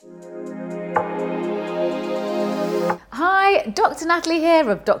Hi, Dr. Natalie here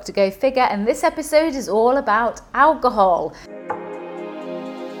of Dr. Go Figure, and this episode is all about alcohol.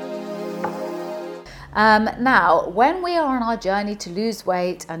 Now, when we are on our journey to lose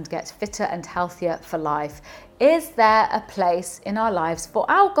weight and get fitter and healthier for life, is there a place in our lives for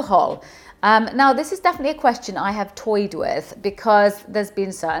alcohol? Now, this is definitely a question I have toyed with, because there's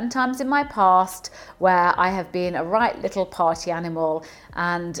been certain times in my past where I have been a right little party animal,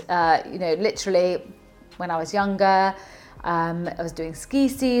 and literally when I was younger, I was doing ski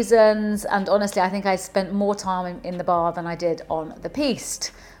seasons, and honestly I think I spent more time in the bar than I did on the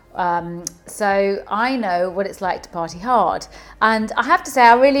piste. So I know what it's like to party hard, and I have to say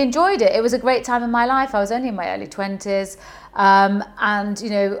I really enjoyed it. It was a great time in my life. I was only in my early 20s, and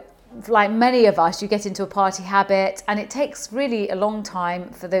like many of us, you get into a party habit, and it takes really a long time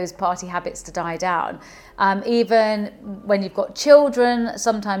for those party habits to die down. Even when you've got children,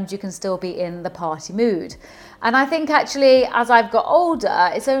 sometimes you can still be in the party mood. And I think actually, as I've got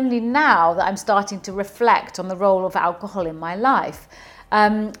older, it's only now that I'm starting to reflect on the role of alcohol in my life.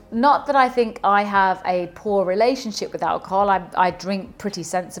 Not that I think I have a poor relationship with alcohol. I drink pretty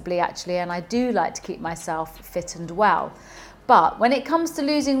sensibly actually, and I do like to keep myself fit and well. But when it comes to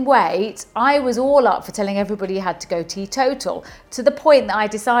losing weight, I was all up for telling everybody you had to go teetotal, to the point that I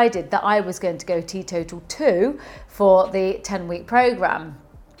decided that I was going to go teetotal too for the 10-week program.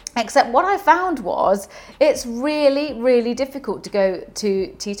 Except what I found was it's really, really difficult to go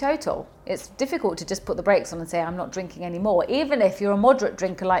to teetotal. It's difficult to just put the brakes on and say, I'm not drinking anymore, even if you're a moderate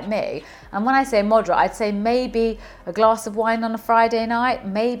drinker like me. And when I say moderate, I'd say maybe a glass of wine on a Friday night,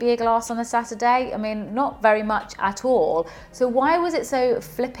 maybe a glass on a Saturday. I mean, not very much at all. So why was it so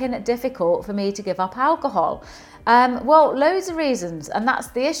flipping difficult for me to give up alcohol? Well, loads of reasons, and that's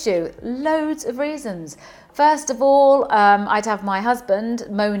the issue. Loads of reasons. First of all, I'd have my husband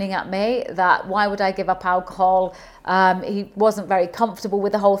moaning at me that why would I give up alcohol? He wasn't very comfortable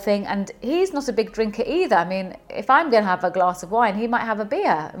with the whole thing, and he's not a big drinker either. I mean, if I'm going to have a glass of wine, he might have a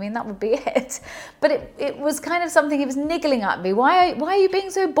beer. I mean, that would be it. But it was kind of something he was niggling at me. Why are you being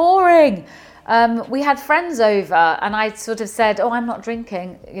so boring? We had friends over, and I sort of said, oh, I'm not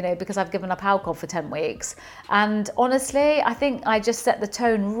drinking, because I've given up alcohol for 10 weeks. And honestly, I think I just set the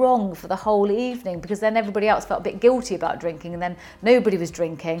tone wrong for the whole evening, because then everybody else felt a bit guilty about drinking, and then nobody was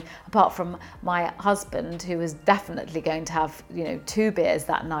drinking apart from my husband, who was definitely going to have, 2 beers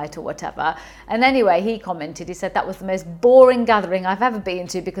that night or whatever. And anyway, he commented, he said that was the most boring gathering I've ever been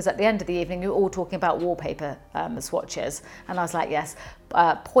to, because at the end of the evening, you're all talking about wallpaper swatches. And I was like, yes,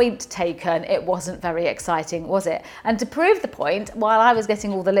 point taken. It wasn't very exciting, was it? And to prove the point, while I was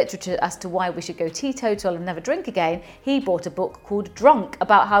getting all the literature as to why we should go teetotal and never drink again, he bought a book called Drunk,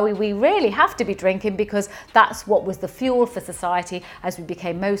 about how we really have to be drinking, because that's what was the fuel for society as we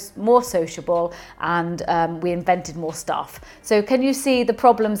became more sociable, and we invented more stuff. So can you see the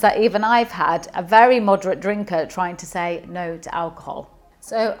problems that even I've had, a very moderate drinker, trying to say no to alcohol?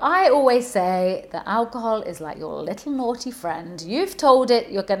 So I always say that alcohol is like your little naughty friend. You've told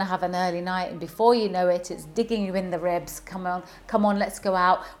it you're going to have an early night, and before you know it, it's digging you in the ribs. Come on, let's go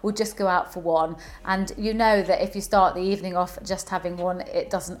out. We'll just go out for one. And you know that if you start the evening off just having one,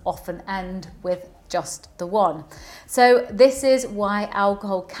 it doesn't often end with just the one. So this is why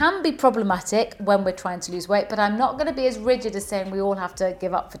alcohol can be problematic when we're trying to lose weight, but I'm not going to be as rigid as saying we all have to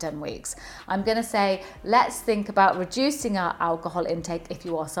give up for 10 weeks. I'm going to say, let's think about reducing our alcohol intake if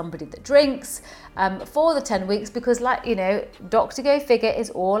you are somebody that drinks for the 10 weeks, because Dr. Go Figure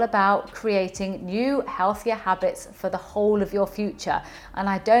is all about creating new, healthier habits for the whole of your future. And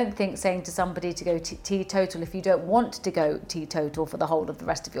I don't think saying to somebody to go teetotal if you don't want to go teetotal for the whole of the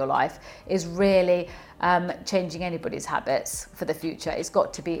rest of your life is really changing anybody's habits for the future. It's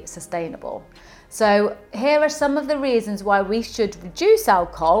got to be sustainable. So here are some of the reasons why we should reduce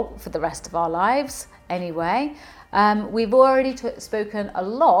alcohol for the rest of our lives anyway. We've already spoken a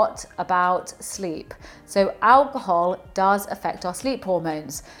lot about sleep. So alcohol does affect our sleep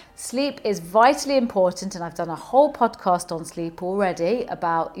hormones. Sleep is vitally important, and I've done a whole podcast on sleep already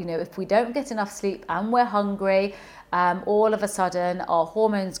about, if we don't get enough sleep and we're hungry, all of a sudden our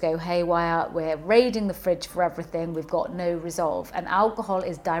hormones go haywire, we're raiding the fridge for everything, we've got no resolve, and alcohol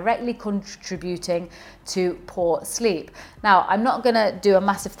is directly contributing to poor sleep. Now, I'm not going to do a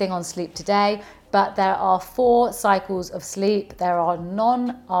massive thing on sleep today, but there are 4 cycles of sleep. There are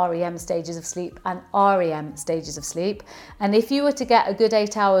non-REM stages of sleep and REM stages of sleep. And if you were to get a good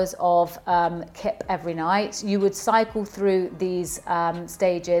 8 hours of KIP every night, you would cycle through these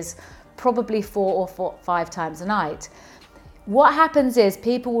stages probably 4 or 5 times a night. What happens is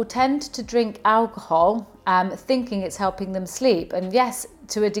people will tend to drink alcohol thinking it's helping them sleep. And yes,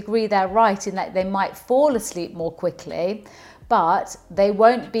 to a degree they're right in that they might fall asleep more quickly, but they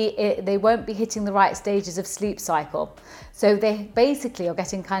won't be hitting the right stages of sleep cycle. So they basically are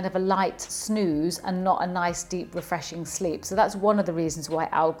getting kind of a light snooze and not a nice, deep, refreshing sleep. So that's one of the reasons why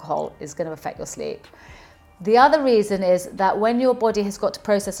alcohol is going to affect your sleep. The other reason is that when your body has got to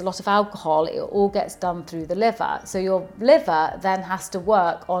process a lot of alcohol, it all gets done through the liver. So your liver then has to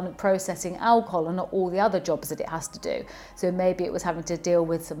work on processing alcohol and not all the other jobs that it has to do. So maybe it was having to deal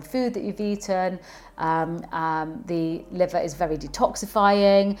with some food that you've eaten. The liver is very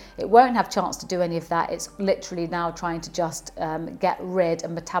detoxifying. It won't have a chance to do any of that. It's literally now trying to just get rid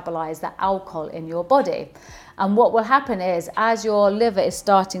and metabolize that alcohol in your body. And what will happen is, as your liver is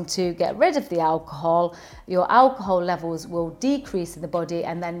starting to get rid of the alcohol, your alcohol levels will decrease in the body,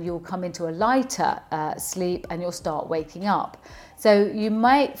 and then you'll come into a lighter sleep and you'll start waking up. So you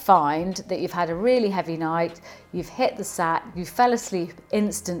might find that you've had a really heavy night, you've hit the sack, you fell asleep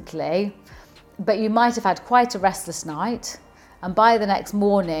instantly, but you might have had quite a restless night. And by the next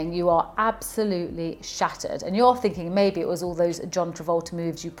morning, you are absolutely shattered. And you're thinking maybe it was all those John Travolta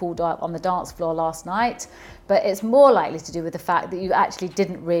moves you pulled up on the dance floor last night. But it's more likely to do with the fact that you actually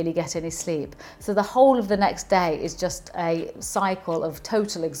didn't really get any sleep. So the whole of the next day is just a cycle of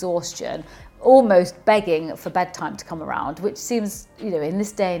total exhaustion, almost begging for bedtime to come around, which seems, in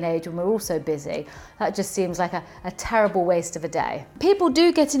this day and age when we're all so busy, that just seems like a terrible waste of a day. People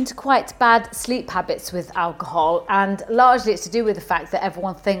do get into quite bad sleep habits with alcohol, and largely it's to do with the fact that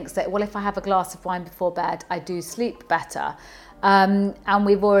everyone thinks that, well, if I have a glass of wine before bed, I do sleep better. And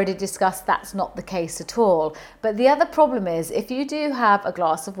we've already discussed that's not the case at all. But the other problem is, if you do have a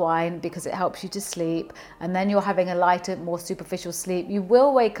glass of wine because it helps you to sleep, and then you're having a lighter, more superficial sleep, you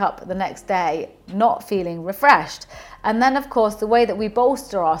will wake up the next day not feeling refreshed. And then, of course, the way that we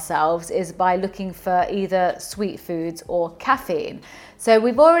bolster ourselves is by looking for either sweet foods or caffeine. So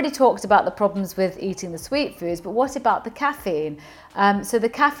we've already talked about the problems with eating the sweet foods, but what about the caffeine? So the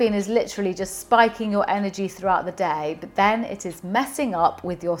caffeine is literally just spiking your energy throughout the day, but then it is messing up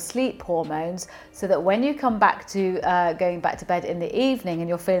with your sleep hormones, so that when you come back to going back to bed in the evening and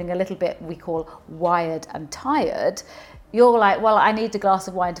you're feeling a little bit, we call wired and tired, you're like, well, I need a glass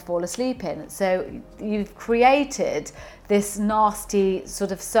of wine to fall asleep in. So you've created this nasty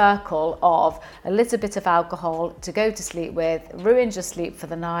sort of circle of a little bit of alcohol to go to sleep with, ruins your sleep for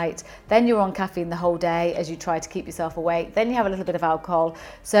the night, then you're on caffeine the whole day as you try to keep yourself awake, then you have a little bit of alcohol.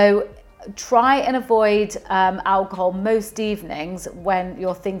 So try and avoid alcohol most evenings when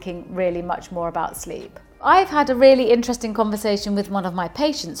you're thinking really much more about sleep. I've had a really interesting conversation with one of my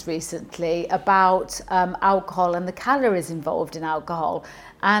patients recently about alcohol and the calories involved in alcohol.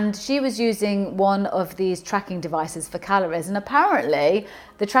 And she was using one of these tracking devices for calories. And apparently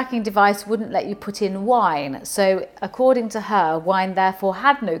the tracking device wouldn't let you put in wine. So according to her, wine therefore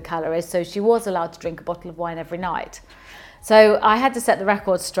had no calories. So she was allowed to drink a bottle of wine every night. So I had to set the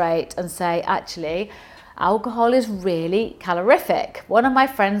record straight and say, actually, alcohol is really calorific. One of my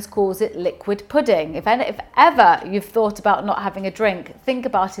friends calls it liquid pudding. If ever you've thought about not having a drink, think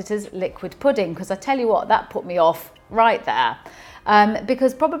about it as liquid pudding, because I tell you what, that put me off right there.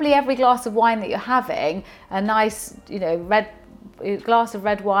 Because probably every glass of wine that you're having, a nice, glass of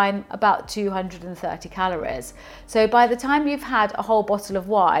red wine, about 230 calories. So by the time you've had a whole bottle of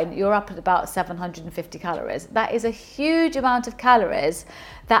wine, you're up at about 750 calories. That is a huge amount of calories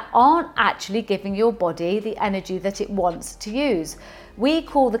that aren't actually giving your body the energy that it wants to use. We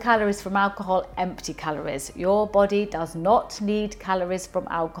call the calories from alcohol empty calories. Your body does not need calories from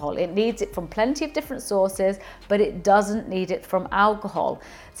alcohol. It needs it from plenty of different sources, but it doesn't need it from alcohol.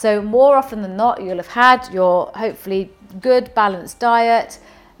 So more often than not, you'll have had your hopefully good balanced diet.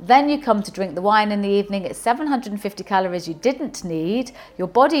 Then you come to drink the wine in the evening. It's 750 calories you didn't need. Your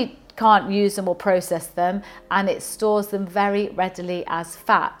body can't use them or process them, and it stores them very readily as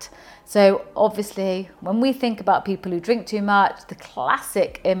fat. So obviously, when we think about people who drink too much, the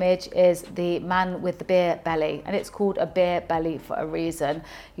classic image is the man with the beer belly, and it's called a beer belly for a reason.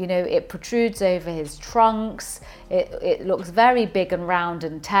 It protrudes over his trunks, it looks very big and round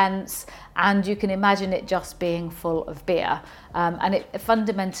and tense, and you can imagine it just being full of beer. And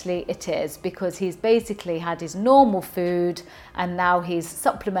fundamentally it is, because he's basically had his normal food and now he's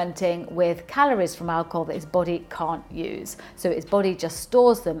supplementing with calories from alcohol that his body can't use. So his body just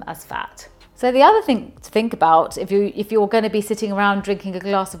stores them as fat. So the other thing to think about, if you're going to be sitting around drinking a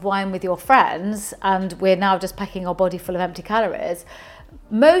glass of wine with your friends, and we're now just packing our body full of empty calories,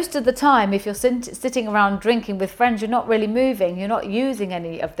 most of the time, if you're sitting around drinking with friends, you're not really moving, you're not using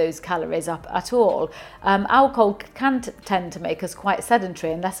any of those calories up at all. Alcohol can tend to make us quite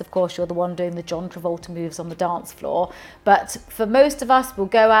sedentary, unless of course you're the one doing the John Travolta moves on the dance floor. But for most of us, we'll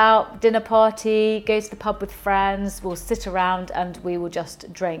go out, dinner party, go to the pub with friends, we'll sit around and we will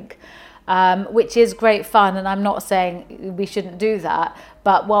just drink. Which is great fun, and I'm not saying we shouldn't do that,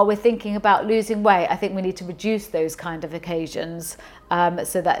 but while we're thinking about losing weight, I think we need to reduce those kind of occasions,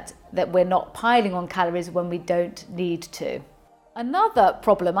 so that we're not piling on calories when we don't need to. Another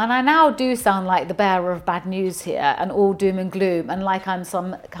problem, and I now do sound like the bearer of bad news here and all doom and gloom and like I'm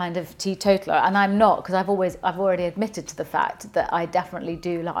some kind of teetotaler, and I'm not, because I've already admitted to the fact that I definitely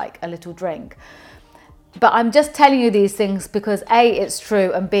do like a little drink. But I'm just telling you these things because A, it's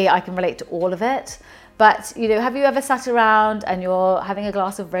true, and B, I can relate to all of it. But, have you ever sat around and you're having a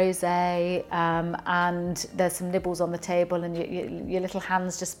glass of rosé, and there's some nibbles on the table and your little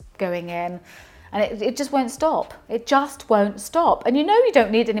hand's just going in, and it just won't stop. It just won't stop. And you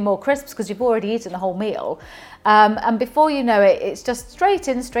don't need any more crisps because you've already eaten the whole meal. And before you know it, it's just straight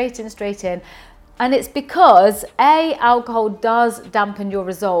in, straight in, straight in. And it's because alcohol does dampen your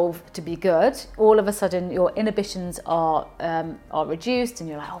resolve to be good. All of a sudden your inhibitions are reduced and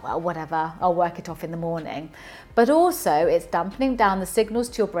you're like, oh well, whatever, I'll work it off in the morning. But also it's dampening down the signals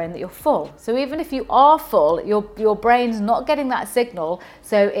to your brain that you're full. So even if you are full, your brain's not getting that signal,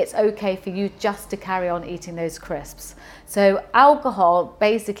 so it's okay for you just to carry on eating those crisps. So alcohol,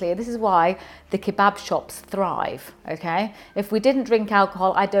 basically, this is why the kebab shops thrive, okay? If we didn't drink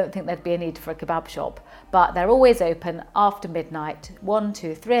alcohol, I don't think there'd be a need for a kebab shop, but they're always open after midnight, 1,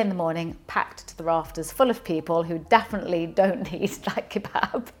 2, 3 in the morning, packed to the rafters, full of people who definitely don't need that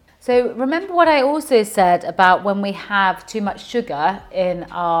kebab. So remember what I also said about when we have too much sugar in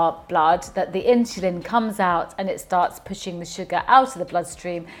our blood, that the insulin comes out and it starts pushing the sugar out of the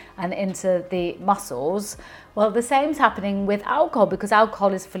bloodstream and into the muscles. Well, the same's happening with alcohol because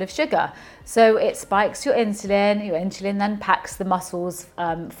alcohol is full of sugar. So it spikes your insulin then packs the muscles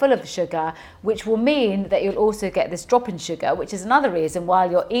full of sugar, which will mean that you'll also get this drop in sugar, which is another reason why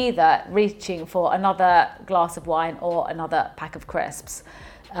you're either reaching for another glass of wine or another pack of crisps.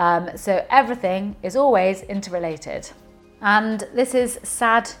 So everything is always interrelated. And this is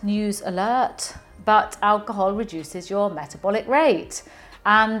sad news alert, but alcohol reduces your metabolic rate.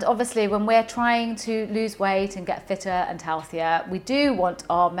 And obviously when we're trying to lose weight and get fitter and healthier, we do want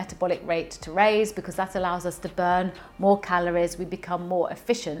our metabolic rate to raise because that allows us to burn more calories, we become more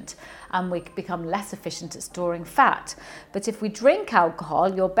efficient, and we become less efficient at storing fat. But if we drink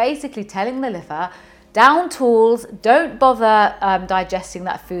alcohol, you're basically telling the liver, down tools, don't bother digesting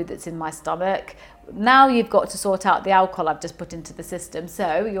that food that's in my stomach. Now you've got to sort out the alcohol I've just put into the system.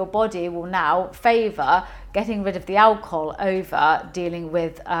 So your body will now favour getting rid of the alcohol over dealing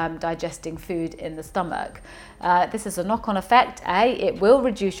with digesting food in the stomach. This is a knock-on effect. It will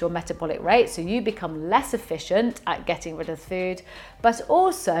reduce your metabolic rate, so you become less efficient at getting rid of food, but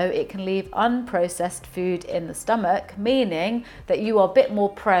also it can leave unprocessed food in the stomach, meaning that you are a bit more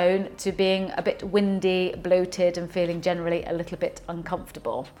prone to being a bit windy, bloated, and feeling generally a little bit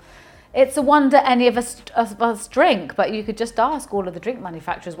uncomfortable. It's a wonder any of us drink, but you could just ask all of the drink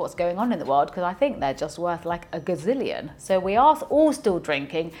manufacturers what's going on in the world, because I think they're just worth like a gazillion. So we are all still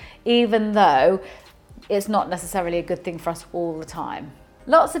drinking, even though it's not necessarily a good thing for us all the time.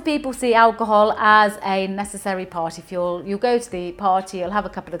 Lots of people see alcohol as a necessary party fuel. You'll go to the party, you'll have a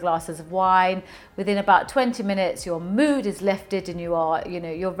couple of glasses of wine. Within about 20 minutes, your mood is lifted and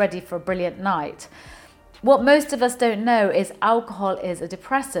you're ready for a brilliant night. What most of us don't know is alcohol is a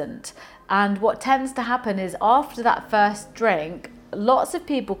depressant, and what tends to happen is after that first drink, lots of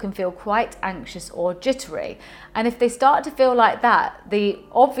people can feel quite anxious or jittery, and if they start to feel like that, the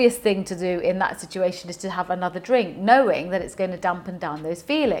obvious thing to do in that situation is to have another drink, knowing that it's going to dampen down those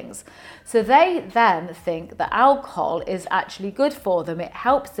feelings. So they then think that alcohol is actually good for them. It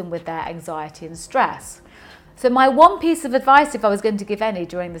helps them with their anxiety and stress. So my one piece of advice, if I was going to give any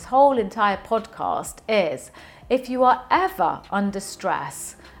during this whole entire podcast, is if you are ever under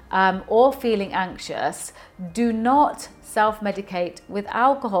stress or feeling anxious, do not self-medicate with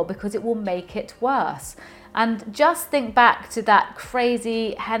alcohol because it will make it worse. And just think back to that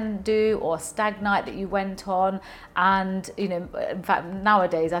crazy hen do or stag night that you went on, and in fact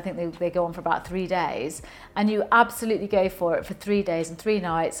nowadays I think they go on for about 3 days, and you absolutely go for it for 3 days and 3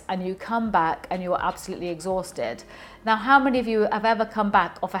 nights, and you come back and you are absolutely exhausted. Now, how many of you have ever come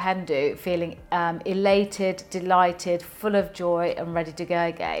back off a hen do feeling elated, delighted, full of joy and ready to go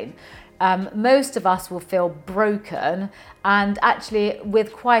again? most of us will feel broken and actually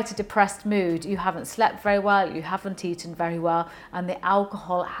with quite a depressed mood. You haven't slept very well, you haven't eaten very well, and the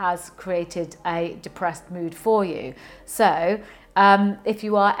alcohol has created a depressed mood for you. So if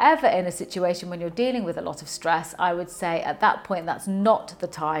you are ever in a situation when you're dealing with a lot of stress, I would say at that point that's not the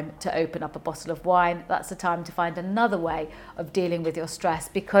time to open up a bottle of wine. That's the time to find another way of dealing with your stress,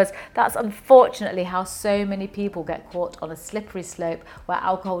 because that's unfortunately how so many people get caught on a slippery slope where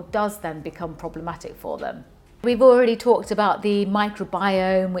alcohol does then become problematic for them. We've already talked about the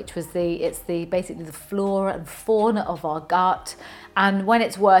microbiome, which was basically the flora and fauna of our gut. And when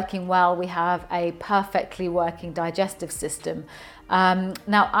it's working well, we have a perfectly working digestive system.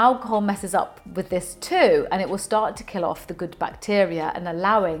 Now, alcohol messes up with this too, and it will start to kill off the good bacteria and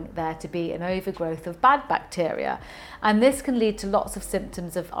allowing there to be an overgrowth of bad bacteria. And this can lead to lots of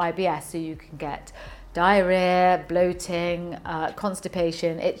symptoms of IBS. So you can get diarrhea, bloating,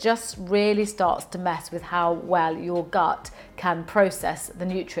 constipation. It just really starts to mess with how well your gut can process the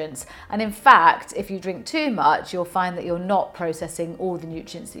nutrients. And in fact, if you drink too much, you'll find that you're not processing all the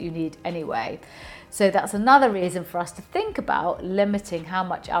nutrients that you need anyway. So that's another reason for us to think about limiting how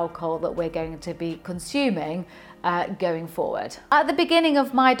much alcohol that we're going to be consuming going forward. At the beginning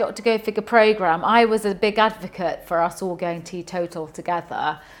of my Dr. Go Figure program, I was a big advocate for us all going teetotal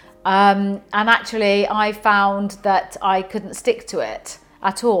together. And actually I found that I couldn't stick to it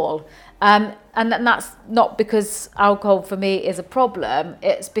at all. And that's not because alcohol for me is a problem,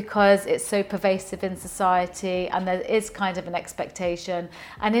 it's because it's so pervasive in society and there is kind of an expectation.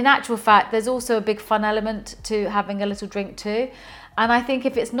 And in actual fact, there's also a big fun element to having a little drink too. And I think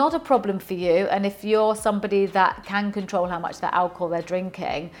if it's not a problem for you, and if you're somebody that can control how much that alcohol they're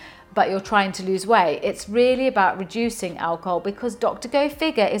drinking, but you're trying to lose weight, it's really about reducing alcohol, because Dr. Go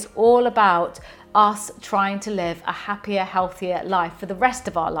Figure is all about us trying to live a happier, healthier life for the rest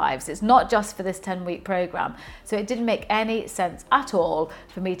of our lives. It's not just for this 10-week program. So it didn't make any sense at all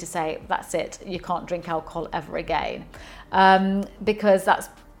for me to say, that's it, you can't drink alcohol ever again, because that's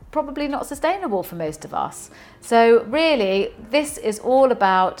probably not sustainable for most of us. So really, this is all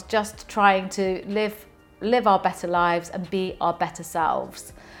about just trying to live our better lives and be our better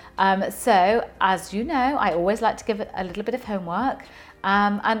selves. So, as you know, I always like to give it a little bit of homework.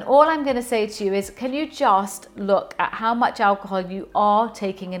 And all I'm going to say to you is, can you just look at how much alcohol you are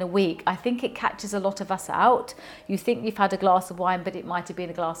taking in a week? I think it catches a lot of us out. You think you've had a glass of wine, but it might have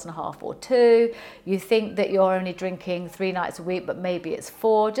been a glass and a half or two. You think that you're only drinking 3 nights a week, but maybe it's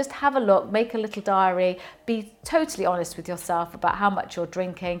 4. Just have a look, make a little diary, be totally honest with yourself about how much you're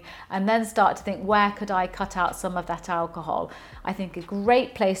drinking, and then start to think, where could I cut out some of that alcohol? I think a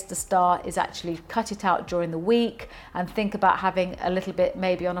great place to start is actually cut it out during the week and think about having a little bit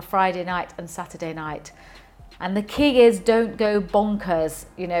maybe on a Friday night and Saturday night. And the key is, don't go bonkers.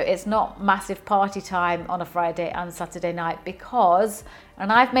 You know, it's not massive party time on a Friday and Saturday night, because,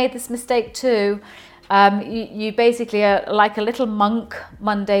 and I've made this mistake too, you basically are like a little monk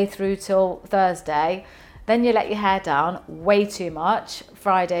Monday through till Thursday. Then you let your hair down way too much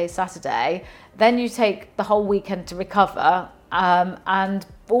Friday, Saturday. Then you take the whole weekend to recover, and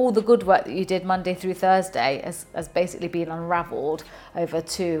all the good work that you did Monday through Thursday has basically been unravelled over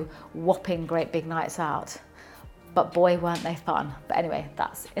 2 whopping great big nights out. But boy, weren't they fun. But anyway,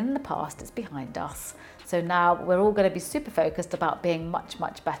 that's in the past, it's behind us. So now we're all going to be super focused about being much,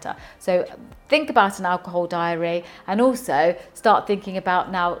 much better. So think about an alcohol diary, and also start thinking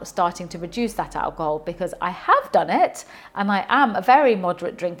about now starting to reduce that alcohol, because I have done it and I am a very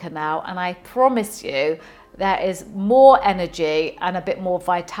moderate drinker now, and I promise you there is more energy and a bit more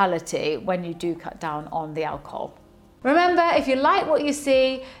vitality when you do cut down on the alcohol. Remember, if you like what you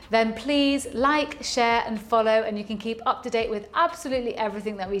see, then please like, share and follow, and you can keep up to date with absolutely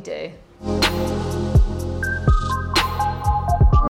everything that we do.